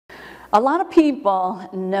A lot of people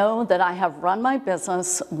know that I have run my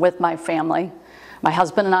business with my family. My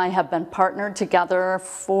husband and I have been partnered together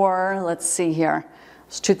for, let's see here, it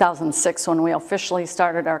was 2006 when we officially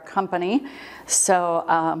started our company,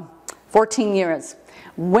 so 14 years.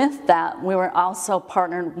 With that, we were also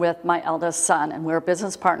partnered with my eldest son, and we were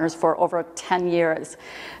business partners for over 10 years.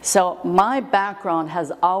 So my background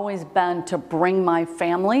has always been to bring my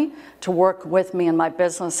family to work with me in my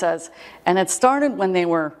businesses, and it started when they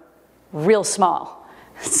were real small.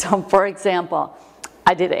 So for example,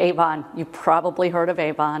 I did Avon. You probably heard of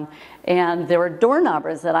Avon. And there were door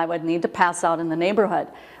knobbers that I would need to pass out in the neighborhood.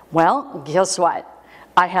 Well, guess what?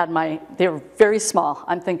 They were very small.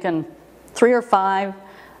 I'm thinking 3 or 5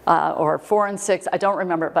 or 4 and 6. I don't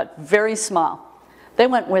remember, but very small. They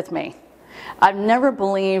went with me. I've never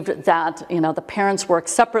believed that, the parents work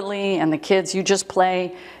separately and the kids, you just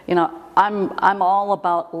play. I'm all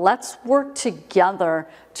about let's work together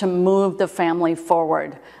to move the family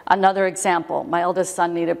forward. Another example, my eldest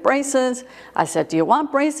son needed braces. I said, do you want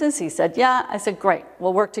braces? He said, yeah. I said, great,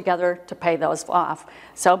 we'll work together to pay those off.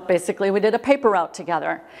 So basically we did a paper route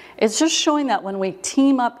together. It's just showing that when we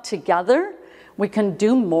team up together, we can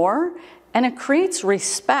do more, and it creates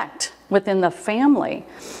respect within the family,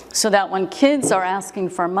 so that when kids are asking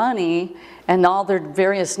for money and all their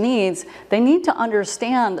various needs, they need to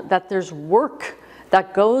understand that there's work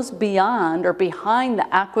that goes beyond or behind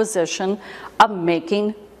the acquisition of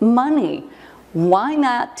making money. Why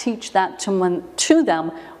not teach that to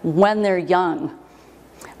them when they're young,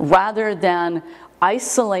 rather than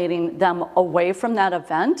isolating them away from that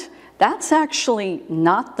event? That's actually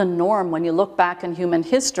not the norm when you look back in human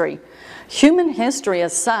history. Human history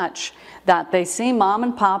is such that they see mom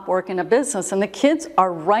and pop work in a business and the kids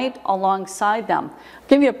are right alongside them. I'll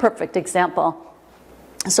give you a perfect example.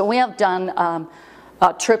 So we have done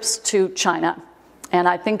trips to China, and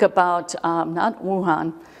I think about, not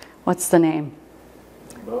Wuhan, what's the name?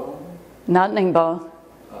 Ningbo? Not Ningbo.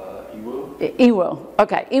 Yiwu.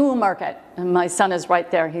 Okay, Yiwu Market. And my son is right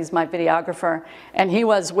there. He's my videographer. And he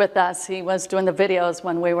was with us. He was doing the videos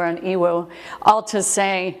when we were in Yiwu. All to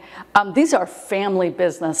say, these are family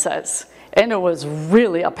businesses. And it was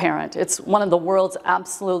really apparent. It's one of the world's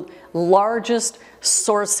absolute largest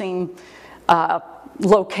sourcing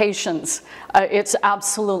locations. It's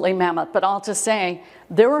absolutely mammoth. But all to say,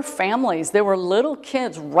 there were families, there were little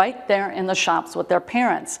kids right there in the shops with their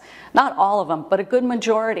parents. Not all of them, but a good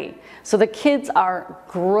majority. So the kids are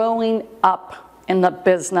growing up in the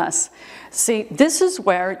business. See, this is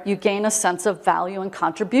where you gain a sense of value and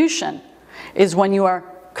contribution, is when you are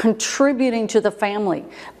contributing to the family.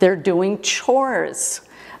 They're doing chores.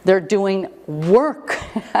 They're doing work.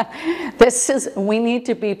 We need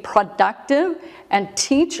to be productive and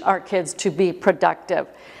teach our kids to be productive.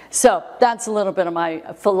 So that's a little bit of my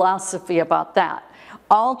philosophy about that.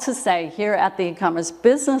 All to say, here at the E-commerce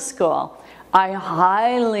Business School, I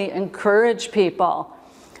highly encourage people,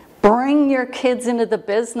 bring your kids into the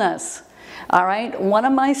business. All right, one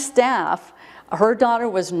of my staff, her daughter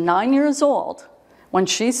was 9 years old when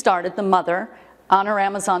she started, the mother, on her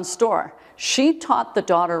Amazon store. She taught the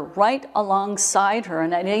daughter right alongside her,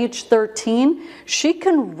 and at age 13, she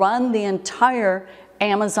can run the entire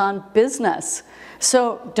Amazon business.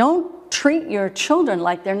 So don't treat your children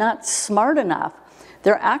like they're not smart enough.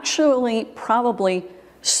 They're actually probably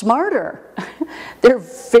smarter. They're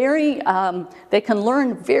they can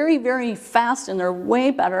learn very, very fast, and they're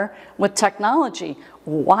way better with technology.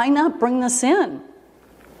 Why not bring this in?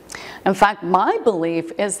 In fact, my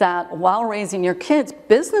belief is that while raising your kids,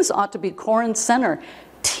 business ought to be core and center.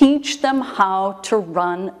 Teach them how to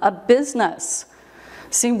run a business.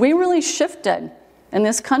 See, we really shifted in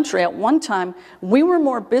this country. At one time, we were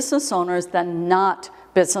more business owners than not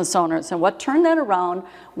business owners. And what turned that around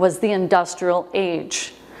was the industrial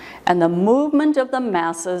age and the movement of the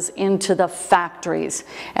masses into the factories.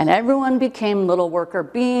 And everyone became little worker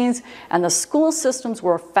bees, and the school systems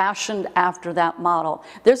were fashioned after that model.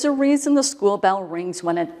 There's a reason the school bell rings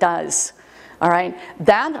when it does. All right?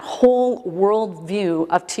 That whole worldview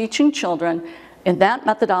of teaching children in that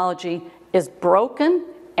methodology is broken,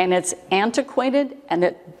 and it's antiquated, and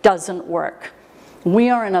it doesn't work.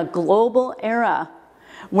 We are in a global era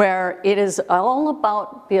where it is all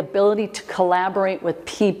about the ability to collaborate with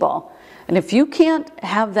people. And if you can't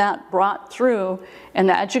have that brought through in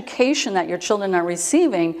the education that your children are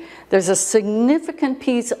receiving, there's a significant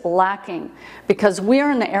piece lacking, because we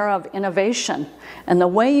are in the era of innovation. And the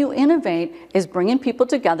way you innovate is bringing people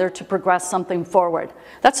together to progress something forward.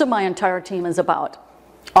 That's what my entire team is about.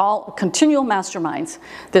 All continual masterminds.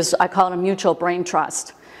 This, I call it a mutual brain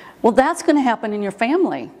trust. Well, that's going to happen in your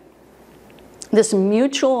family. this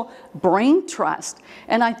mutual brain trust.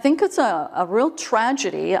 And I think it's a real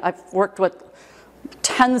tragedy. I've worked with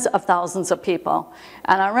tens of thousands of people.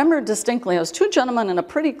 And I remember distinctly, it was two gentlemen in a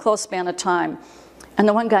pretty close span of time. And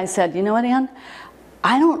the one guy said, you know what, Ann?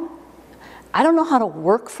 I don't know how to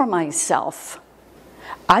work for myself.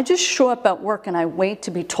 I just show up at work and I wait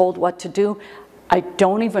to be told what to do. I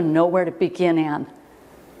don't even know where to begin, Ann.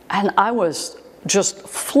 And I was just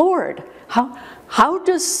floored. How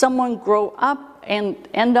does someone grow up and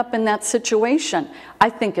end up in that situation? I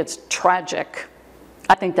think it's tragic.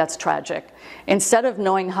 I think that's tragic. Instead of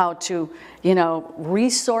knowing how to,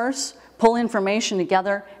 resource, pull information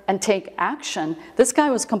together, and take action, this guy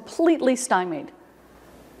was completely stymied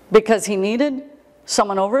because he needed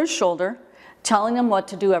someone over his shoulder telling him what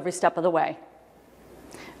to do every step of the way.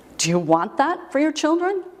 Do you want that for your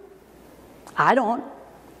children? I don't.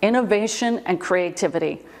 Innovation and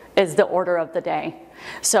creativity is the order of the day.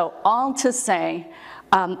 So all to say,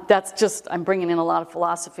 that's just, I'm bringing in a lot of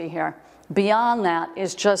philosophy here. Beyond that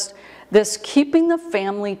is just this keeping the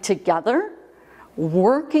family together,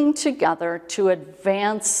 working together to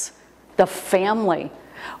advance the family.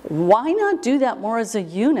 Why not do that more as a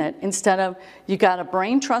unit instead of you got a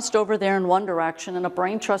brain trust over there in one direction and a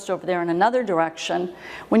brain trust over there in another direction,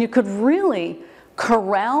 when you could really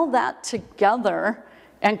corral that together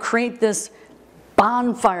and create this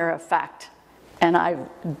bonfire effect. And I've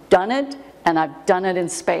done it, and I've done it in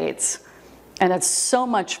spades. And it's so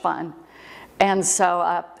much fun. And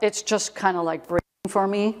so it's just kind of like breathing for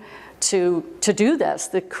me to do this,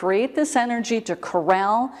 to create this energy, to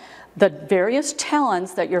corral the various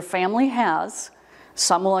talents that your family has.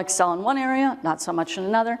 Some will excel in one area, not so much in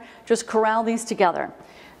another. Just corral these together.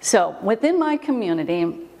 So within my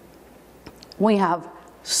community, we have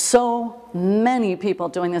so many people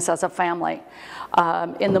doing this as a family.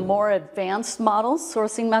 In the more advanced models,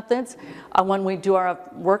 sourcing methods, when we do our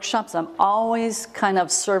workshops, I'm always kind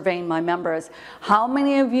of surveying my members. How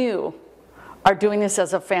many of you are doing this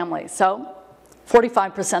as a family? So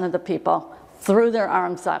 45% of the people threw their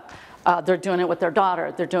arms up. They're doing it with their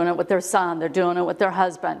daughter, they're doing it with their son, they're doing it with their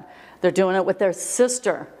husband, they're doing it with their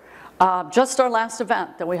sister. Just our last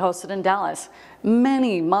event that we hosted in Dallas,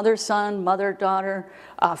 many mother-son, mother-daughter,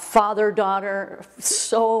 father-daughter,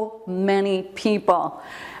 so many people.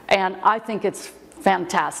 And I think it's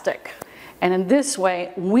fantastic. And in this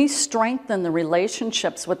way, we strengthen the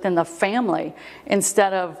relationships within the family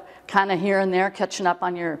instead of kind of here and there catching up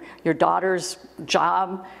on your daughter's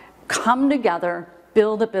job. Come together,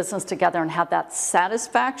 build a business together, and have that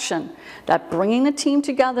satisfaction that bringing a team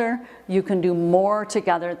together, you can do more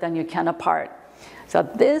together than you can apart. So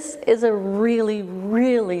this is a really,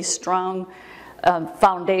 really strong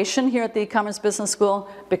foundation here at the E-commerce Business School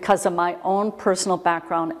because of my own personal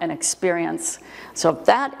background and experience. So if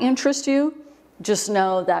that interests you, just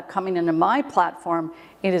know that coming into my platform,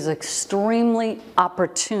 it is extremely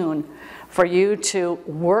opportune for you to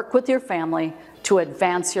work with your family to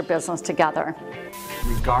advance your business together.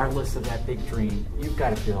 Regardless of that big dream, you've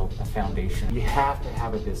got to build a foundation. You have to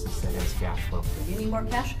have a business that has cash flow. If you need more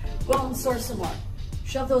cash, go out and source some more.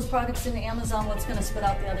 Shove those products into Amazon, what's going to spit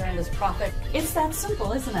out the other end is profit. It's that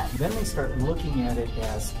simple, isn't it? Then they start looking at it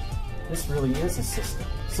as, this really is a system.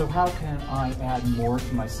 So how can I add more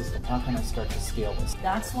to my system? How can I start to scale this?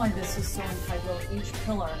 That's why this is so integral, each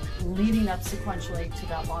pillar leading up sequentially to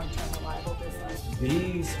that long-term reliable business.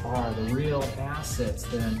 These are the real assets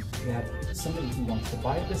then that somebody who wants to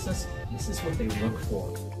buy a business, this is what they look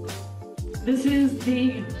for. This is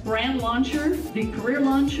the brand launcher, the career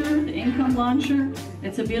launcher, the income launcher.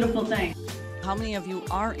 It's a beautiful thing. How many of you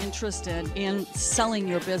are interested in selling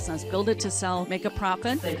your business? Build it to sell, make a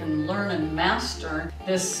profit. They can learn and master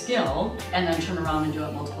this skill and then turn around and do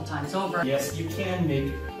it multiple times over. Yes, you can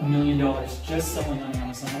make $1 million just selling on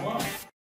Amazon alone.